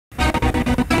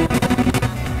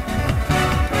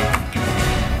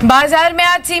बाजार में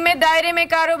आज सीमित दायरे में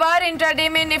कारोबार। इंट्राडे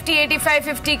में निफ्टी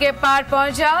 8550 के पार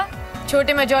पहुंचा।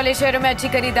 छोटे मझौले शहरों में अच्छी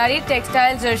खरीदारी।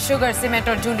 टेक्सटाइल्स और शुगर, सीमेंट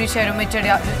और ज्वेलरी शहरों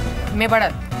में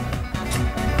बढ़त।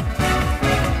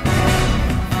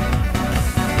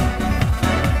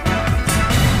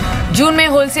 जून में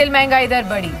होलसेल महंगाई दर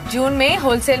बढ़ी। जून में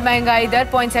होलसेल महंगाई दर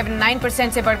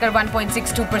 0.79% से बढ़कर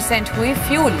 1.62% हुई।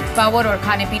 फ्यूल, पावर और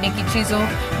खाने पीने की चीजों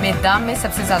में दाम में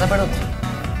सबसे ज्यादा बढ़ोतरी।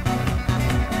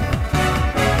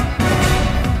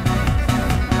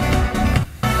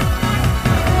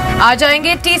 आ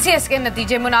जाएंगे टीसीएस के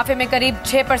नतीजे। मुनाफे में करीब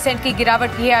 6% की गिरावट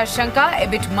की है आशंका।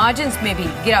 एबिट मार्जिन्स में भी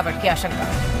गिरावट की आशंका।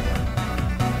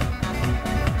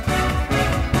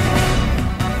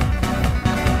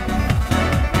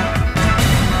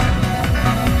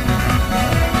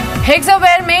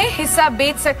 हेक्सावेयर में हिस्सा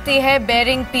बेच सकती है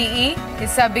बेरिंग पीई।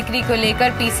 हिस्सा बिक्री को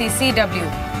लेकर पीसीसीडब्ल्यू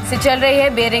से चल रही है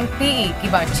बेरिंग पीई की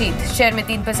बातचीत। शेयर में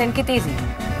 3% की तेजी।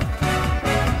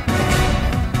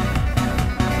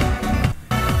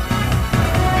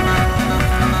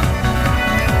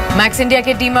 मैक्स इंडिया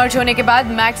के डीमर्ज होने के बाद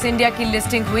मैक्स इंडिया की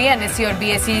लिस्टिंग हुई। एनएसई और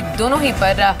बीएसई दोनों ही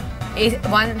पर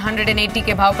 180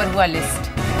 के भाव पर हुआ लिस्ट।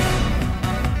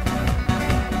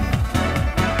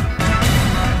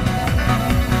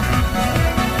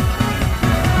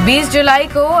 बीस जुलाई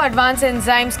को एडवांस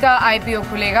एंजाइम्स का आईपीओ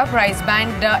खुलेगा। प्राइस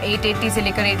बैंड 880 से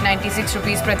लेकर 896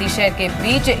 रुपीस प्रति शेयर के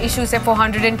बीच। इशू से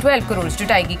 412 करोड़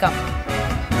जुटाएगी कंपनी।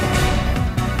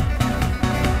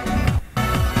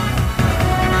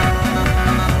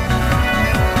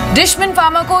 डिशमन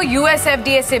फार्मा को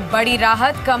यूएसएफडीए से बड़ी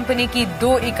राहत। कंपनी की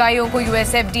 2 इकाइयों को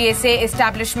यूएसएफडीए से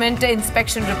एस्टैब्लिशमेंट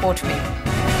इंस्पेक्शन रिपोर्ट मिली।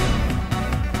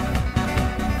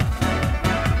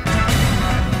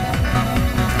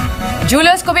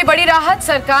 जूलर्स को भी बड़ी राहत।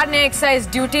 सरकार ने एक्साइज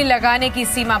ड्यूटी लगाने की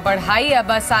सीमा बढ़ाई।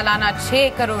 अब सालाना 6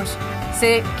 करोड़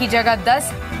से की जगह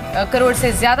 10 करोड़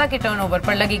से ज्यादा के टर्नओवर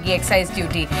पर लगेगी एक्साइज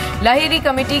ड्यूटी। लाहिरी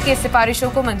कमेटी की सिफारिशों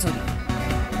को मंजूरी।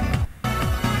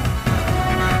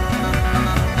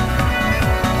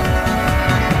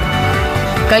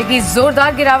 कल की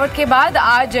जोरदार गिरावट के बाद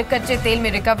आज कच्चे तेल में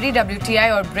रिकवरी। WTI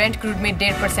और ब्रेंट क्रूड में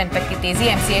 1.5% तक की तेजी।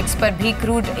 MCX पर भी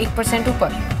क्रूड 1%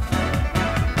 ऊपर।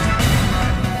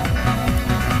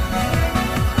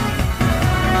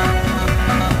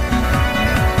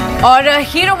 और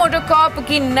हीरो मोटोकॉर्प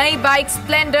की नई बाइक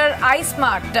स्प्लेंडर आई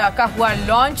स्मार्ट का हुआ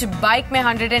लॉन्च। बाइक में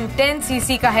 110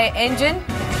 सीसी का है इंजन।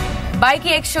 बाइक की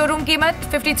एक शोरूम कीमत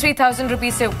 53,000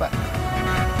 रुपीज से ऊपर।